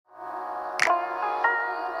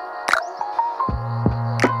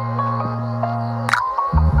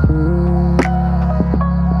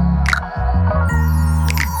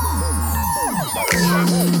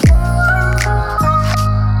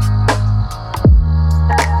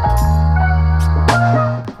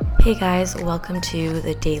Hey guys, welcome to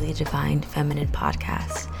the Daily Divine Feminine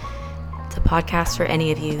podcast. It's a podcast for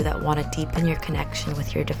any of you that want to deepen your connection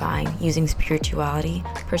with your divine using spirituality,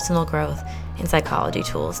 personal growth, and psychology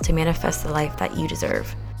tools to manifest the life that you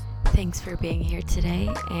deserve. Thanks for being here today,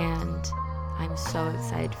 and I'm so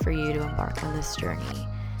excited for you to embark on this journey.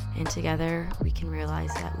 And together we can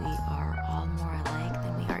realize that we are all more alike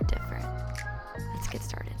than we are different. Let's get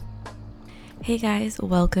started. Hey guys,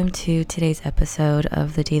 welcome to today's episode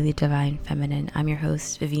of the Daily Divine Feminine. I'm your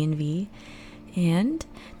host, Vivian V, and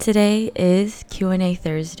today is Q&A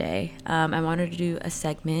Thursday. I wanted to do a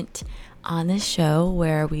segment on this show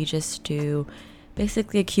where we just do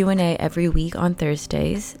basically a Q&A every week on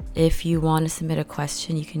Thursdays. If you want to submit a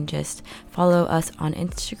question, you can just follow us on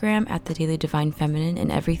Instagram at the Daily Divine Feminine,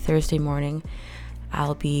 and every Thursday morning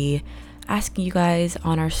I'll be asking you guys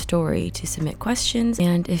on our story to submit questions.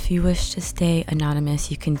 And if you wish to stay anonymous,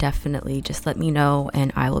 you can definitely just let me know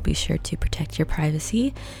and I will be sure to protect your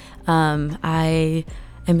privacy. I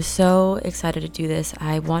am so excited to do this.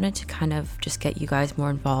 I wanted to kind of just get you guys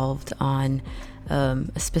more involved on a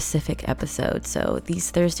specific episode. So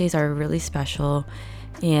these Thursdays are really special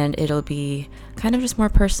and it'll be kind of just more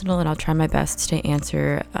personal, and I'll try my best to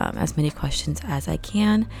answer as many questions as I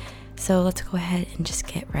can. So let's go ahead and just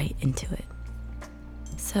get right into it.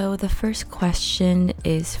 So the first question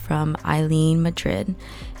is from Eileen Madrid,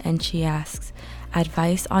 and she asks,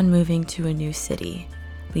 advice on moving to a new city,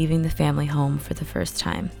 leaving the family home for the first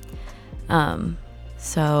time.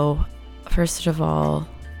 So first of all,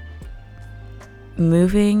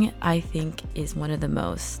 moving, I think, is one of the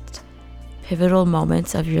most pivotal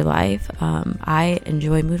moments of your life. I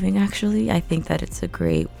enjoy moving, actually. I think that it's a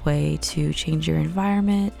great way to change your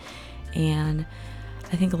environment, and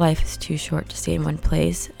I think life is too short to stay in one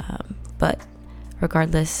place. But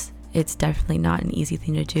regardless, it's definitely not an easy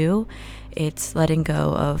thing to do. It's letting go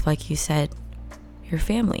of, like you said, your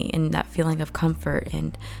family and that feeling of comfort.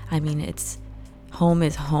 And I mean, it's home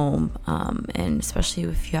is home. And especially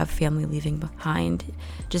if you have family leaving behind,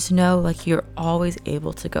 just know like you're always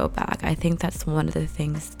able to go back. I think that's one of the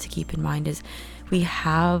things to keep in mind is we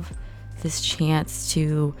have this chance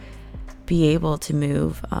to be able to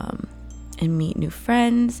move and meet new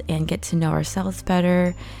friends and get to know ourselves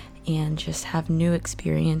better and just have new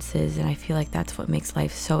experiences. And I feel like that's what makes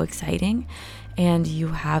life so exciting. And you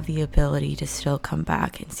have the ability to still come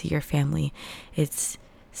back and see your family. It's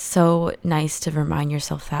so nice to remind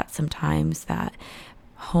yourself that sometimes, that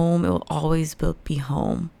home, it will always be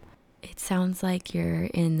home. It sounds like you're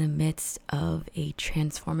in the midst of a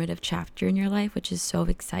transformative chapter in your life, which is so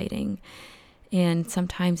exciting. And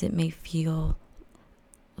sometimes it may feel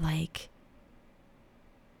like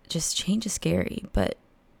just change is scary, but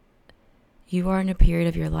you are in a period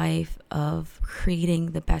of your life of creating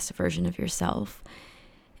the best version of yourself,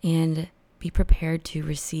 and be prepared to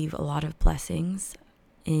receive a lot of blessings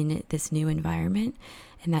in this new environment,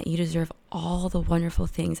 and that you deserve all the wonderful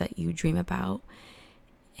things that you dream about.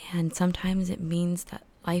 And sometimes it means that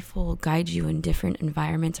life will guide you in different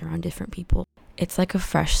environments around different people. It's like a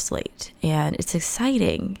fresh slate, and it's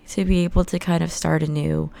exciting to be able to kind of start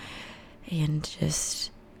anew and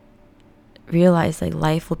just realize like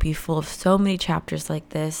life will be full of so many chapters like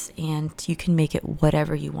this, and you can make it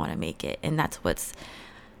whatever you want to make it. And that's what's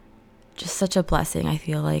just such a blessing, I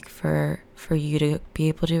feel like, for you to be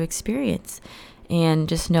able to experience. And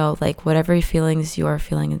just know, like, whatever feelings you are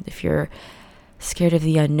feeling, if you're scared of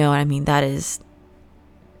the unknown, I mean, that is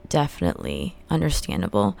definitely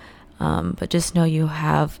understandable. But just know you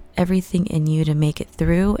have everything in you to make it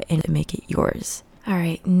through and to make it yours. All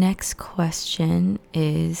right, next question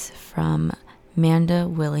is from Manda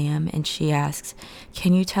William, and she asks,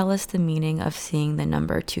 can you tell us the meaning of seeing the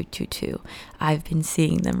number 222? I've been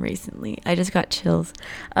seeing them recently. I just got chills.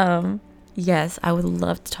 Yes, I would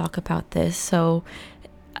love to talk about this. So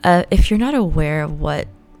if you're not aware of what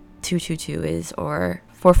 222 is, or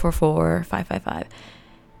 444, 555,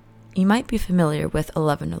 you might be familiar with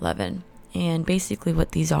 1111. And basically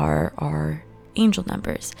what these are angel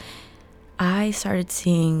numbers. I started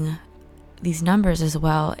seeing these numbers as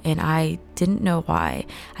well, and I didn't know why.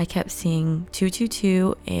 I kept seeing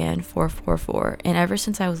 222 and 444, and ever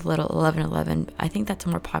since I was little, 1111, I think that's a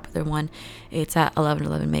more popular one. It's at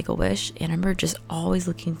 1111 Make-A-Wish, and I remember just always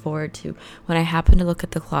looking forward to when I happened to look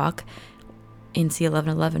at the clock and see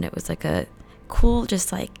 1111. It was like a cool,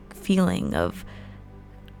 just like feeling of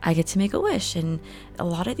I get to make a wish, and a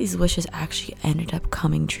lot of these wishes actually ended up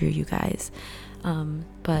coming true, you guys.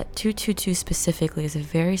 But 222 specifically is a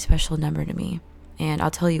very special number to me, and I'll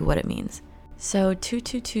tell you what it means. So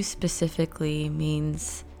 222 specifically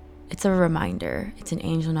means it's a reminder. It's an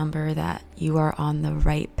angel number that you are on the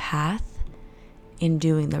right path in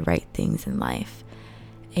doing the right things in life.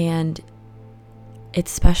 And it's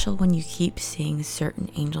special when you keep seeing certain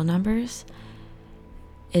angel numbers.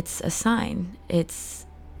 It's a sign. It's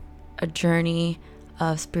a journey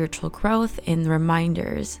of spiritual growth and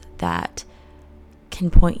reminders that can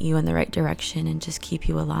point you in the right direction and just keep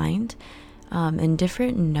you aligned. And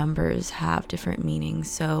different numbers have different meanings.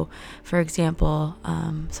 So, for example,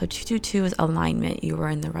 222 is alignment. You are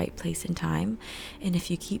in the right place and time. And if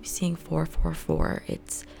you keep seeing 444,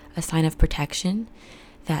 it's a sign of protection,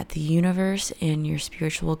 that the universe and your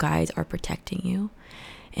spiritual guides are protecting you.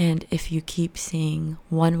 And if you keep seeing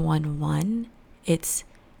 111, it's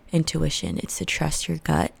intuition. It's to trust your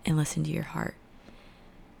gut and listen to your heart.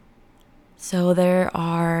 So there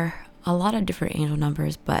are a lot of different angel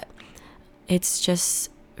numbers, but it's just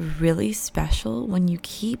really special when you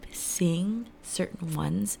keep seeing certain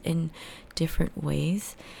ones in different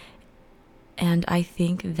ways. And I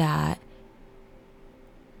think that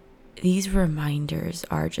these reminders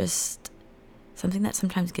are just something that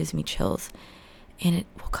sometimes gives me chills. And it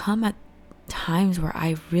will come at times where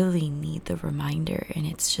I really need the reminder. And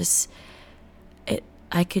it's just,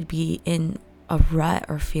 I could be in a rut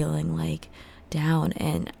or feeling like down,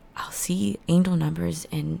 and I'll see angel numbers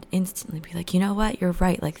and instantly be like, you know what, you're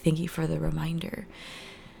right. Like, thank you for the reminder.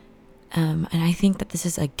 And I think that this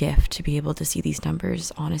is a gift to be able to see these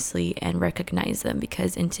numbers honestly and recognize them,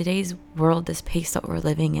 because in today's world, this pace that we're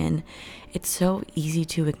living in, it's so easy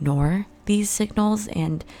to ignore these signals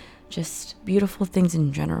and just beautiful things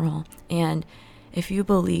in general. And if you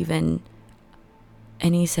believe in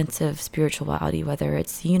any sense of spirituality, whether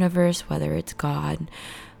it's the universe, whether it's God,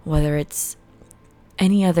 whether it's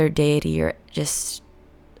any other deity, or just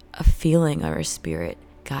a feeling or a spirit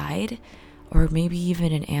guide, or maybe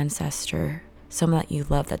even an ancestor, someone that you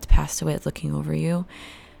love that's passed away that's looking over you,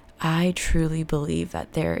 I truly believe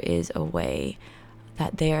that there is a way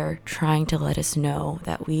that they're trying to let us know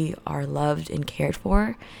that we are loved and cared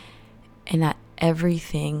for, and that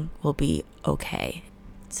everything will be okay.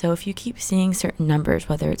 So if you keep seeing certain numbers,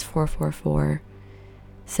 whether it's 444,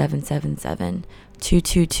 777,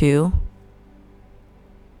 222,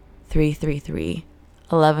 333,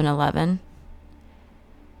 1111,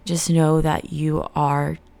 just know that you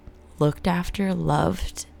are looked after,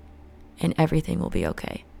 loved, and everything will be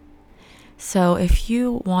okay. So if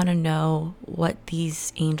you want to know what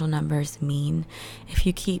these angel numbers mean, if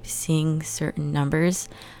you keep seeing certain numbers,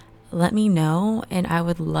 let me know, and I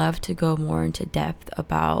would love to go more into depth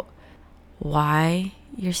about why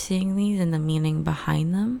you're seeing these and the meaning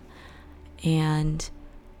behind them and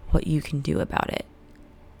what you can do about it.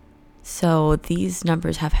 So these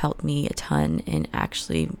numbers have helped me a ton in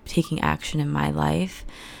actually taking action in my life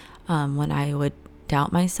when I would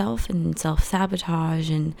doubt myself and self-sabotage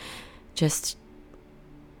and just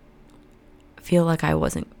feel like I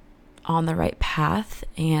wasn't on the right path.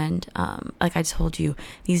 And like I told you,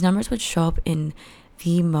 these numbers would show up in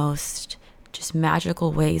the most just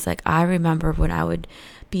magical ways. Like, I remember when I would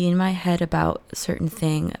be in my head about a certain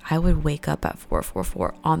thing, I would wake up at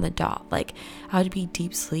 444 on the dot. Like, I would be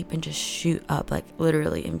deep sleep and just shoot up, like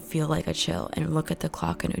literally, and feel like a chill and look at the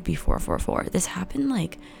clock and it would be 444. This happened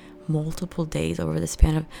like multiple days over the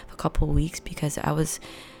span of a couple of weeks, because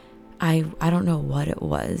I don't know what it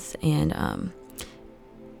was. And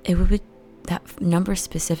it would be, that number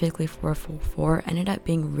specifically 444 ended up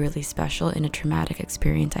being really special in a traumatic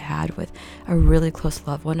experience I had with a really close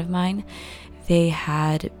loved one of mine. They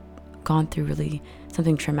had gone through really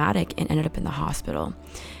something traumatic and ended up in the hospital.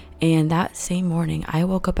 And that same morning, I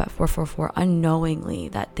woke up at 444 unknowingly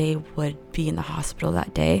that they would be in the hospital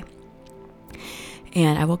that day.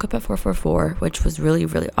 And I woke up at 444, which was really,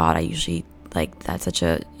 really odd. I usually, like, that's such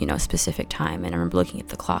a, specific time. And I remember looking at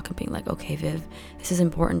the clock and being like, okay, Viv, this is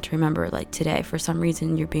important to remember. Like, today, for some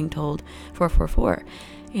reason, you're being told 444.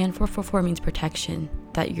 And 444 means protection,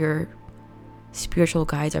 that your spiritual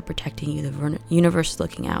guides are protecting you. The universe is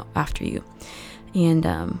looking out after you. And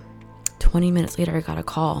 20 minutes later, I got a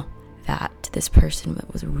call that this person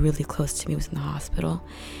that was really close to me was in the hospital.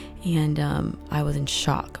 And I was in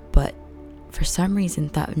shock. But for some reason,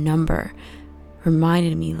 that number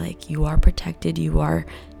reminded me, like, you are protected. You're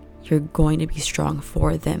going to be strong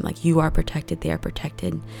for them. Like, you are protected. They are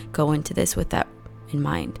protected. Go into this with that in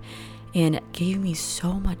mind. And it gave me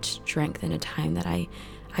so much strength in a time that I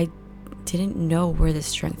didn't know where this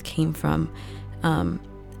strength came from.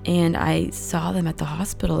 And I saw them at the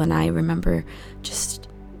hospital, and I remember just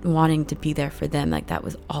wanting to be there for them. Like, that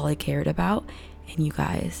was all I cared about. And you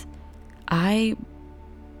guys, I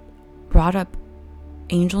brought up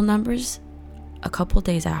angel numbers a couple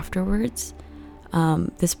days afterwards,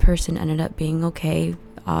 this person ended up being okay.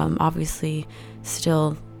 Obviously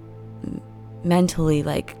still mentally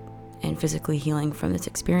and physically healing from this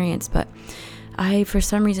experience, but I for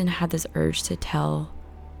some reason had this urge to tell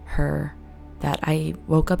her that I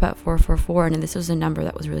woke up at 444, and this was a number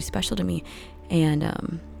that was really special to me.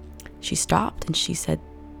 And she stopped and she said,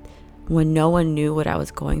 when no one knew what I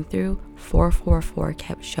was going through, 444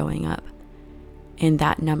 kept showing up. And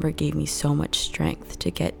that number gave me so much strength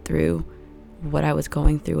to get through what I was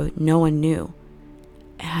going through. No one knew.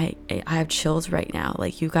 And I have chills right now.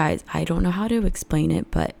 You guys, I don't know how to explain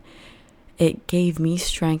it, but it gave me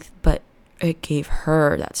strength, but it gave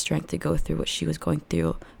her that strength to go through what she was going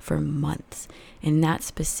through for months. And that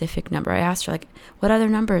specific number, I asked her, what other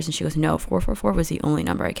numbers? And she goes, no, 444 was the only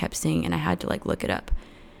number I kept seeing, and I had to look it up.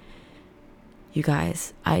 You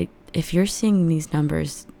guys, if you're seeing these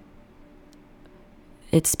numbers,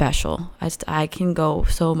 it's special. I can go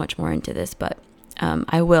so much more into this, but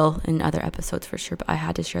I will in other episodes for sure. But I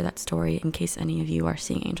had to share that story in case any of you are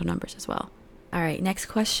seeing angel numbers as well. All right, next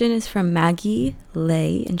question is from Maggie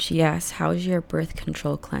Lay, and she asks, how's your birth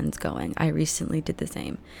control cleanse going? I recently did the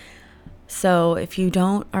same. So if you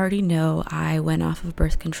don't already know, I went off of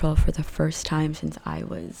birth control for the first time since I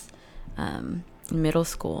was in middle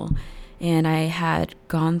school. And I had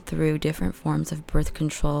gone through different forms of birth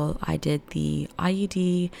control. I did the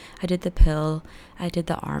IUD, I did the pill, I did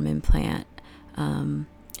the arm implant.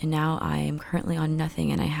 And now I am currently on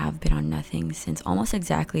nothing, and I have been on nothing since almost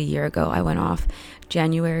exactly a year ago. I went off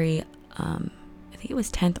January, I think it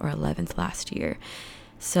was 10th or 11th last year.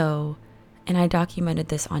 So, and I documented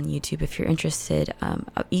this on YouTube if you're interested,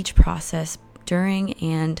 of each process during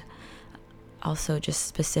and also just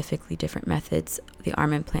specifically different methods. The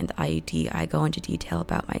arm implant, the IUD, I go into detail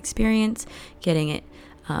about my experience getting it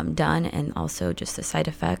done, and also just the side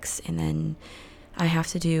effects. And then I have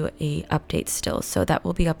to do a update still, so that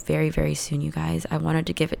will be up very, very soon, you guys. I wanted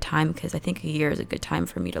to give it time because I think a year is a good time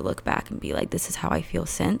for me to look back and be like, this is how I feel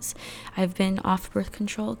since I've been off birth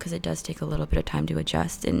control, because it does take a little bit of time to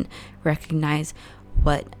adjust and recognize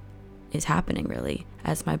what is happening, really,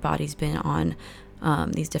 as my body's been on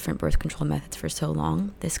these different birth control methods for so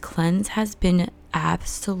long. This cleanse has been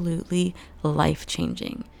absolutely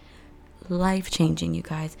life-changing, you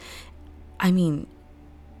guys. I mean,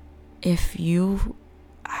 if you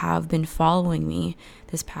have been following me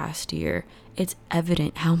this past year, it's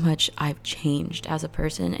evident how much I've changed as a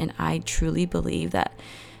person. And I truly believe that,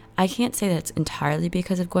 I can't say that it's entirely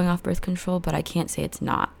because of going off birth control, but I can't say it's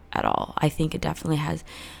not at all. I think it definitely has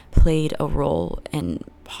played a role, and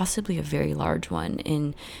possibly a very large one,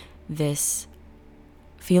 in this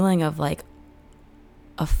feeling of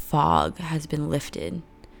a fog has been lifted.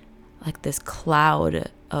 This cloud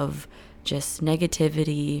of just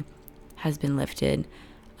negativity has been lifted.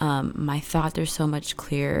 My thoughts are so much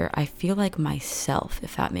clearer. I feel like myself,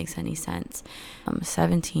 if that makes any sense.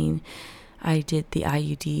 17, I did the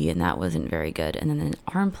IUD, and that wasn't very good. And then the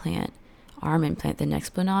arm implant, the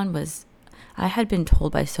Nexplanon, was, I had been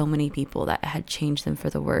told by so many people that it had changed them for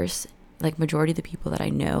the worse. Majority of the people that I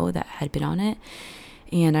know that had been on it.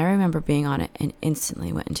 And I remember being on it and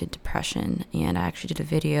instantly went into depression. And I actually did a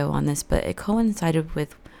video on this, but it coincided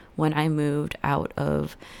with when I moved out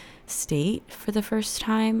of state for the first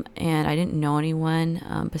time, and I didn't know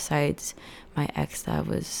anyone besides my ex that I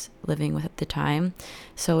was living with at the time.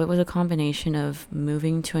 So it was a combination of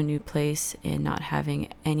moving to a new place and not having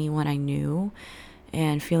anyone I knew,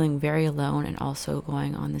 and feeling very alone, and also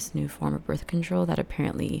going on this new form of birth control that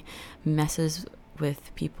apparently messes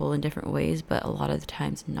with people in different ways, but a lot of the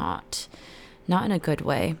times not in a good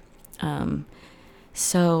way.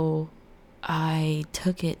 So I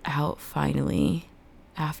took it out finally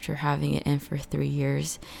after having it in for 3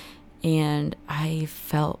 years, and I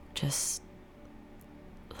felt just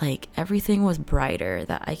everything was brighter,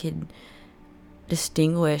 that I could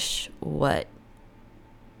distinguish what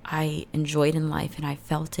I enjoyed in life, and I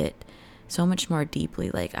felt it so much more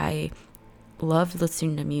deeply. I loved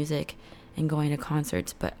listening to music and going to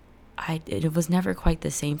concerts, but it was never quite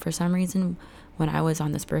the same for some reason when I was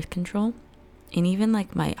on this birth control. And even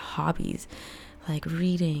my hobbies,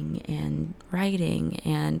 reading and writing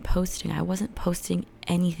and posting, I wasn't posting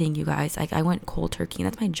anything, you guys. I went cold turkey,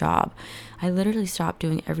 and that's my job. I literally stopped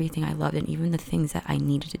doing everything I loved, and even the things that I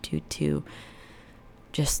needed to do to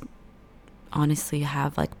just honestly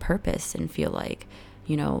have purpose and feel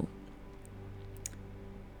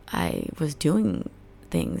I was doing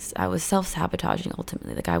things. I was self-sabotaging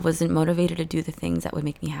ultimately. I wasn't motivated to do the things that would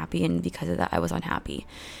make me happy, and because of that I was unhappy,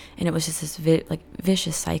 and it was just this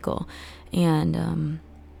vicious cycle. And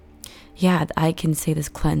yeah, I can say this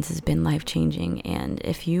cleanse has been life-changing. And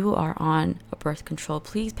if you are on a birth control,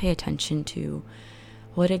 please pay attention to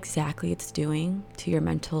what exactly it's doing to your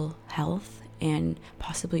mental health and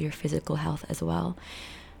possibly your physical health as well.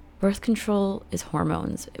 Birth control is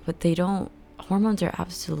hormones, but hormones are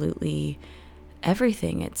absolutely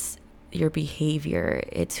everything. It's your behavior,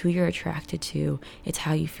 it's who you're attracted to, it's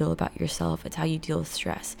how you feel about yourself, it's how you deal with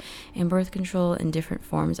stress. And birth control in different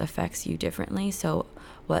forms affects you differently. So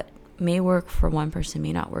what may work for one person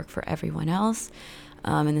may not work for everyone else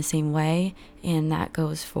in the same way. And that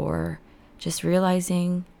goes for just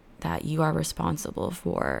realizing that you are responsible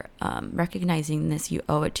for recognizing this. You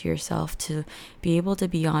owe it to yourself to be able to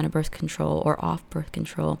be on a birth control or off birth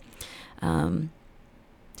control,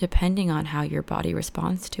 depending on how your body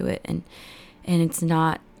responds to it. And it's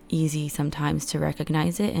not easy sometimes to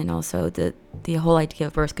recognize it. And also the whole idea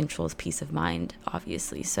of birth control is peace of mind,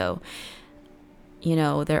 obviously. So,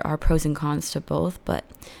 there are pros and cons to both, but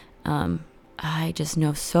I just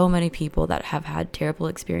know so many people that have had terrible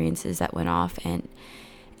experiences that went off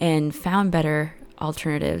and found better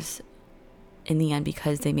alternatives in the end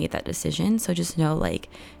because they made that decision. So just know,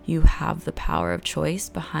 you have the power of choice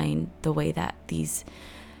behind the way that these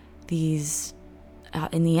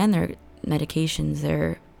in the end, they're medications,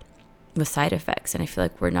 they're with side effects. And I feel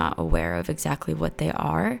like we're not aware of exactly what they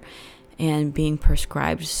are and being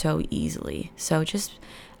prescribed so easily. So just,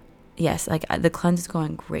 yes, the cleanse is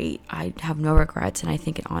going great. I have no regrets, and I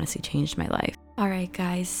think it honestly changed my life. All right,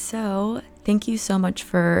 guys. So thank you so much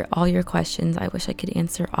for all your questions. I wish I could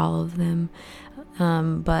answer all of them.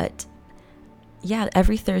 But yeah,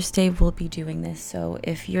 every Thursday we'll be doing this. So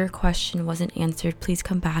if your question wasn't answered, please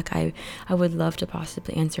come back. I would love to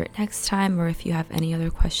possibly answer it next time. Or if you have any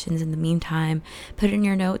other questions in the meantime, put it in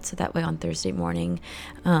your notes so that way on Thursday morning,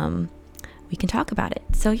 we can talk about it.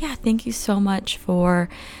 So yeah, thank you so much for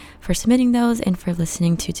submitting those and for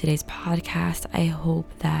listening to today's podcast. I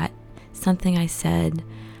hope that something I said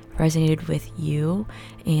resonated with you,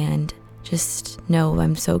 and just know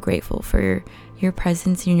I'm so grateful for your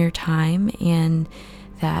presence and your time, and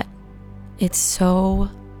that it's so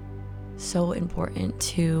important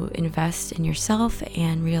to invest in yourself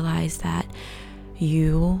and realize that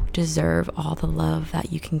you deserve all the love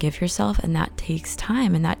that you can give yourself, and that takes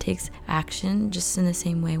time and that takes action. Just in the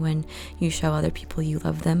same way when you show other people you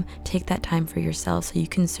love them, take that time for yourself so you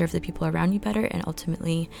can serve the people around you better and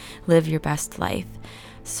ultimately live your best life.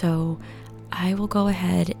 So I will go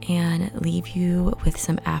ahead and leave you with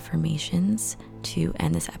some affirmations to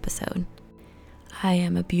end this episode. I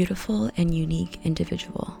am a beautiful and unique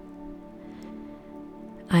individual.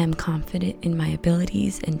 I am confident in my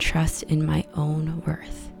abilities and trust in my own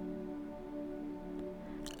worth.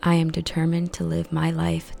 I am determined to live my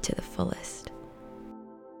life to the fullest.